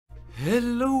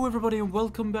Hello everybody and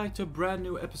welcome back to a brand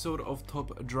new episode of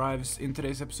Top Drives. In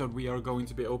today's episode we are going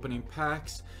to be opening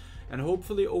packs and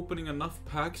hopefully opening enough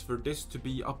packs for this to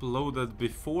be uploaded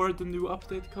before the new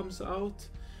update comes out,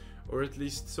 or at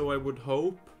least so I would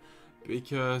hope,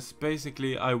 because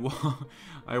basically I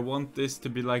want this to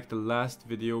be like the last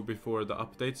video before the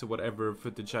update, so whatever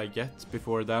footage I get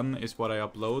before then is what I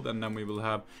upload, and then we will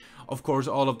have, of course,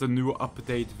 all of the new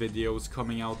update videos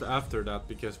coming out after that,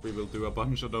 because we will do a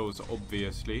bunch of those,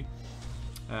 obviously.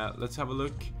 Let's have a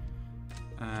look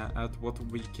at what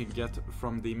we can get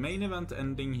from the main event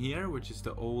ending here, which is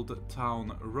the Old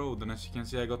Town Road. And as you can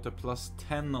see, I got a plus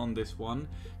 10 on this one,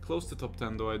 close to top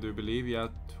 10 though, I do believe. Yeah,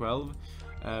 12.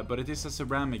 But it is a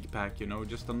ceramic pack, you know,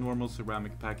 just a normal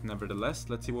ceramic pack nevertheless.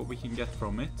 Let's see what we can get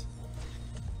from it.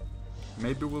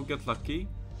 Maybe we'll get lucky.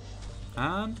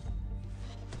 And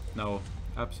no,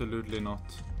 absolutely not.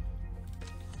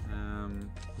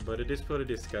 But it is what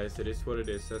it is, guys. It is what it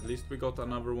is. At least we got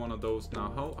another one of those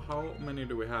now. How many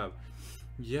do we have?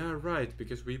 Yeah, right,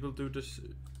 because we will do this.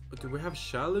 Do we have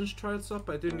challenge trials up?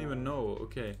 I didn't even know.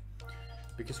 Okay.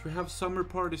 Because we have summer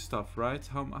party stuff, right?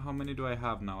 How many do I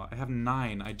have now? I have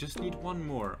 9. I just need one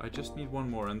more. I just need one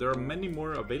more. And there are many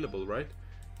more available, right?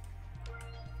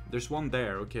 There's one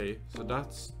there, okay. So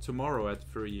that's tomorrow at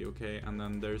 3, okay. And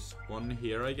then there's one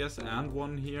here, I guess, and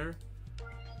one here.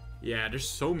 Yeah, there's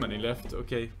so many left.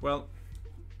 Okay, well.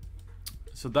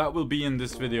 So that will be in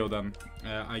this video then.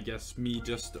 I guess me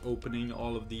just opening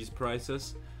all of these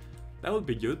prizes. That would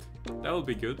be good. That would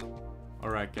be good.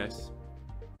 Alright, guys.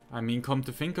 I mean, come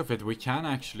to think of it, we can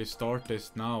actually start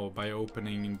this now by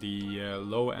opening the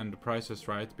low-end prices,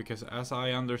 right? Because as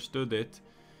I understood it,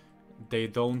 they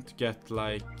don't get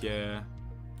like they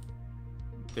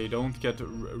don't get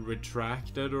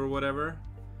retracted or whatever,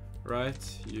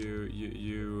 right?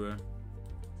 You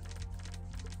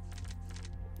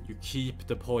keep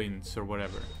the points or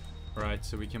whatever, right?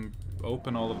 So we can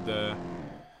open all of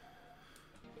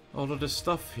the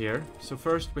stuff here. So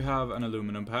first we have an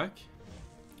aluminum pack.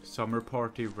 Summer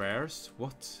party rares?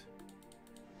 What?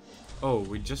 Oh,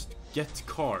 we just get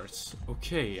cars.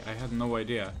 Okay, I had no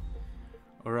idea.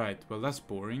 Alright, well that's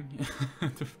boring.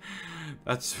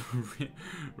 That's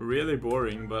really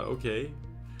boring, but okay.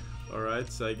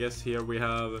 Alright, so I guess here we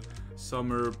have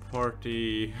summer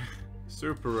party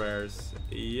super rares.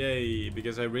 Yay,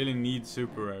 because I really need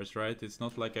super rares, right? It's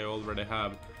not like I already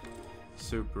have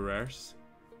super rares.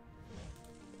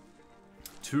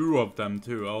 2 of them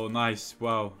too. Oh, nice.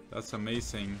 Wow, that's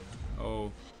amazing.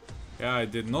 Oh, yeah, I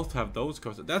did not have those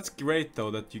cars. That's great though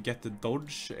that you get the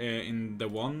dodge in the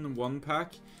one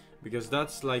pack, because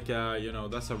that's like a, you know,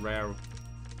 that's a rare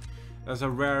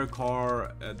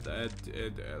car.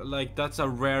 Like that's a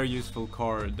rare useful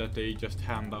car that they just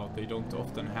hand out. They don't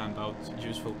often hand out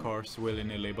useful cars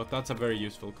willy-nilly, but that's a very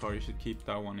useful car. You should keep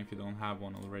that one if you don't have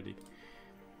one already.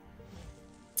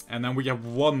 And then we have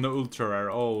one ultra rare.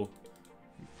 Oh,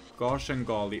 Gosh and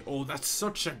golly. Oh, that's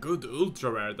such a good ultra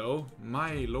rare though.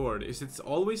 My lord. Is it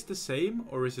always the same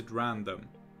or is it random?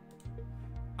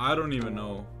 I don't even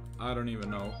know. I don't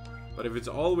even know. But if it's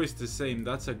always the same,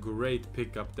 that's a great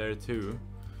pickup there too.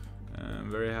 I'm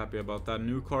very happy about that.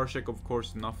 New car check, of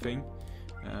course, nothing.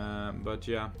 But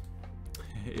yeah,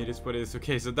 it is what it is.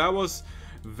 Okay, so that was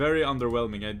very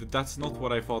underwhelming. That's not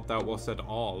what I thought that was at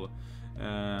all.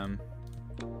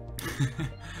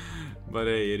 But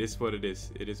hey, it is what it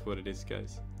is. It is what it is,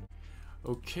 guys.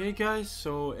 Okay, guys,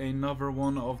 so another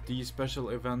one of the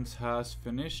special events has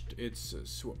finished. It's...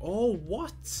 Oh,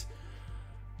 what?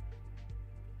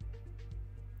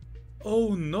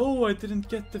 Oh no, I didn't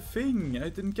get the thing. I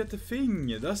didn't get the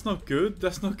thing. That's not good.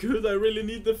 That's not good. I really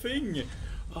need the thing.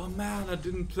 Oh man, I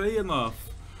didn't play enough.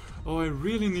 Oh, I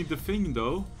really need the thing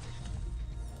though.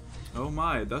 Oh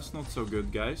my, that's not so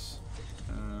good, guys.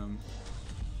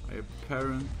 I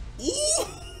apparently...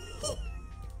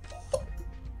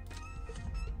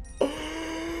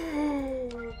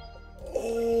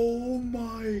 Oh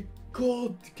my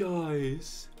god,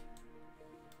 guys.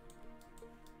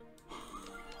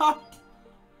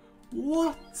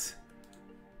 What?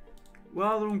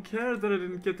 Well, I don't care that I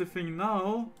didn't get the thing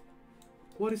now.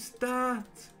 What is that?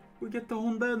 We get the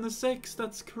Honda NSX.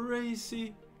 That's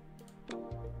crazy.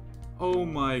 Oh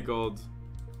my god.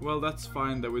 Well, that's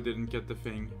fine that we didn't get the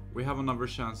thing. We have another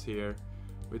chance here.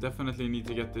 We definitely need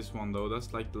to get this one though.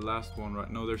 That's like the last one,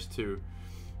 right? No, there's 2.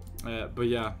 But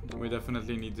yeah, we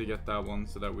definitely need to get that one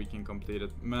so that we can complete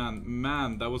it.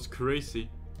 Man, that was crazy.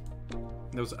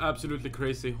 That was absolutely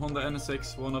crazy. Honda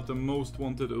NSX, one of the most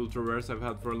wanted ultra rares I've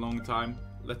had for a long time.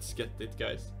 Let's get it,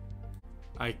 guys.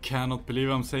 I cannot believe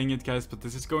I'm saying it, guys, but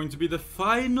this is going to be the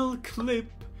final clip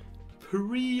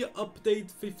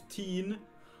pre-update 15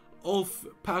 of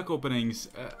pack openings.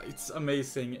 It's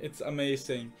amazing, it's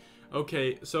amazing.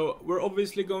 Okay, so we're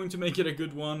obviously going to make it a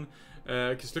good one,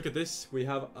 because look at this, we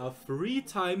have a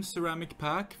 3x ceramic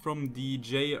pack from the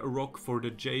J Rock for the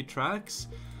J tracks,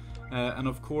 and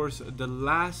of course the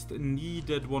last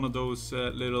needed one of those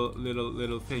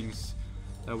little things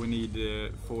that we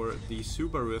need for the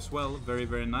Subaru as well. Very,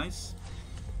 very nice.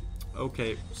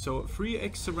 Okay, so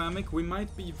 3x ceramic, we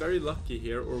might be very lucky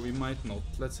here, or we might not.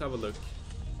 Let's have a look.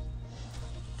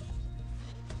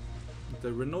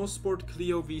 The Renault Sport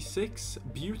Clio V6,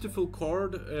 beautiful car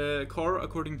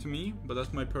according to me, but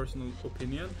that's my personal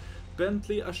opinion.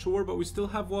 Bentley Ashore, but we still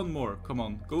have one more. Come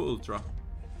on, go Ultra.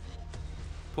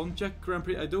 Pontiac Grand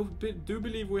Prix, I do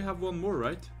believe we have one more,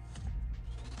 right?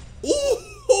 Oh!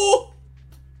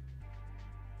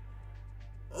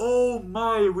 Oh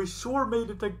my, we sure made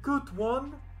it a good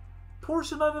one.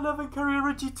 Porsche 911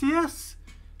 Carrera GTS.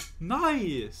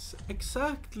 Nice,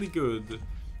 exactly good.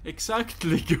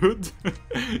 Exactly good.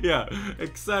 Yeah,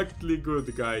 exactly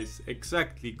good, guys.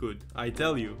 Exactly good. I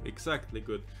tell you, exactly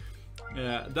good.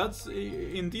 Yeah, that's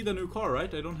indeed a new car,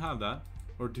 right? I don't have that.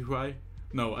 Or do I?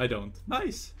 No, I don't.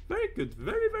 Nice. Very good.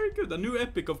 Very, very good. A new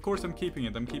Epic. Of course I'm keeping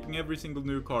it. I'm keeping every single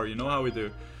new car. You know how we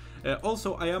do.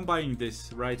 Also, I am buying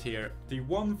this right here. The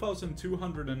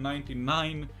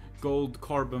 1299 gold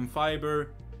carbon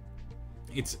fiber.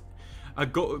 It's a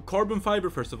carbon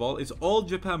fiber, first of all. It's all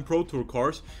Japan Pro Tour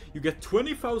cars. You get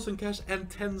 20,000 cash and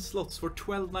 10 slots for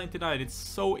 $12.99. It's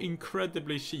so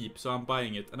incredibly cheap, so I'm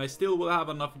buying it. And I still will have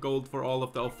enough gold for all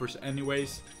of the offers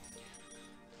anyways.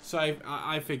 So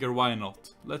I figure, why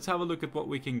not? Let's have a look at what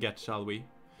we can get, shall we?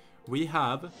 We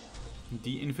have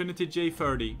the Infiniti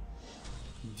J30,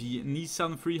 the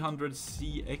Nissan 300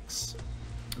 CX,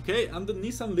 okay, and the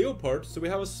Nissan Leopard. So we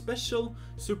have a special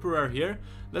super rare here.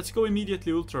 Let's go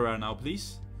immediately ultra rare now,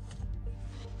 please.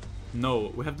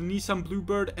 No, we have the Nissan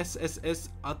Bluebird SSS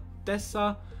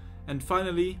Atessa, and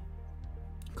finally,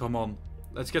 come on,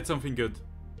 let's get something good.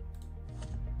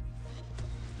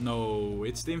 No,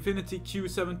 it's the Infiniti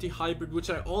Q70 Hybrid, which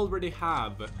I already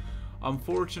have.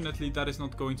 Unfortunately, that is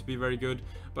not going to be very good,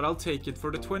 but I'll take it. For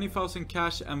the 20,000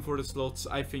 cash and for the slots,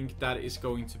 I think that is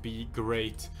going to be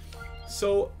great.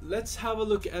 So let's have a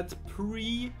look at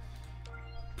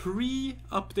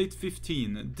pre-update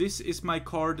 15. This is my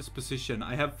card disposition.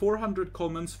 I have 400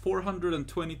 commons,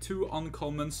 422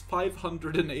 uncommons,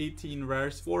 518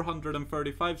 rares,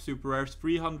 435 super rares,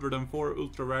 304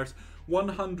 ultra rares,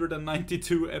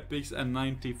 192 epics, and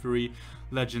 93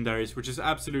 legendaries, which is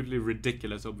absolutely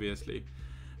ridiculous, obviously.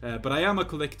 But I am a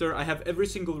collector. I have every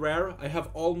single rare. I have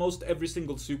almost every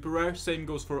single super rare. Same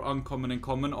goes for uncommon and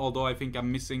common, although I think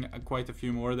I'm missing quite a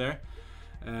few more there.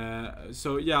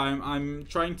 So yeah, I'm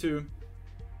trying to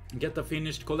get a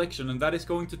finished collection, and that is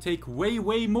going to take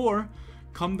way more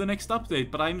come the next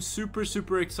update. But I'm super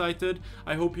excited.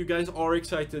 I hope you guys are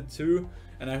excited too,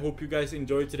 and I hope you guys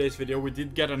enjoyed today's video. We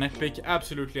did get an epic,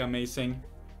 absolutely amazing.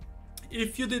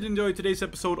 If you did enjoy today's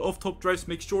episode of Top Drives,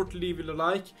 make sure to leave it a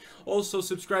like. Also,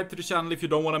 subscribe to the channel if you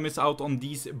don't want to miss out on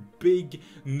these big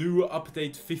new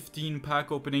update 15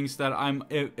 pack openings that I'm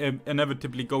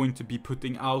inevitably going to be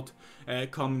putting out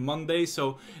come Monday.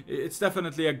 So it's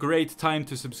definitely a great time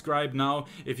to subscribe now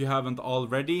if you haven't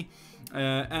already.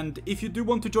 And if you do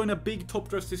want to join a big Top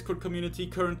Drives Discord community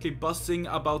currently buzzing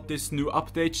about this new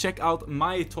update, check out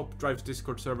my Top Drives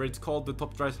Discord server. It's called the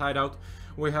Top Drives Hideout.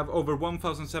 We have over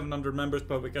 1,700 members,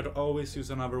 but we could always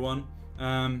use another one.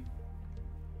 And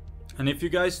if you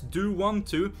guys do want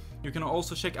to, you can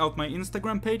also check out my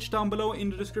Instagram page down below in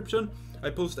the description.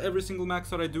 I post every single max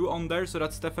that I do on there, so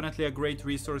that's definitely a great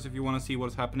resource if you want to see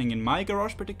what's happening in my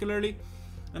garage particularly.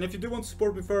 And if you do want to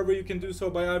support me further, you can do so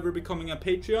by either becoming a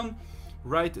Patreon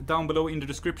right down below in the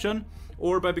description,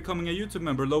 or by becoming a YouTube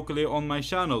member locally on my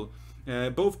channel.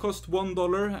 Both cost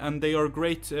 $1, and they are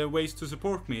great ways to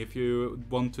support me if you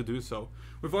want to do so.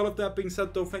 With all of that being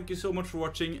said though, thank you so much for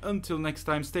watching. Until next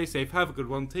time, stay safe, have a good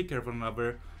one, take care of one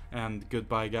another, and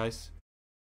goodbye guys.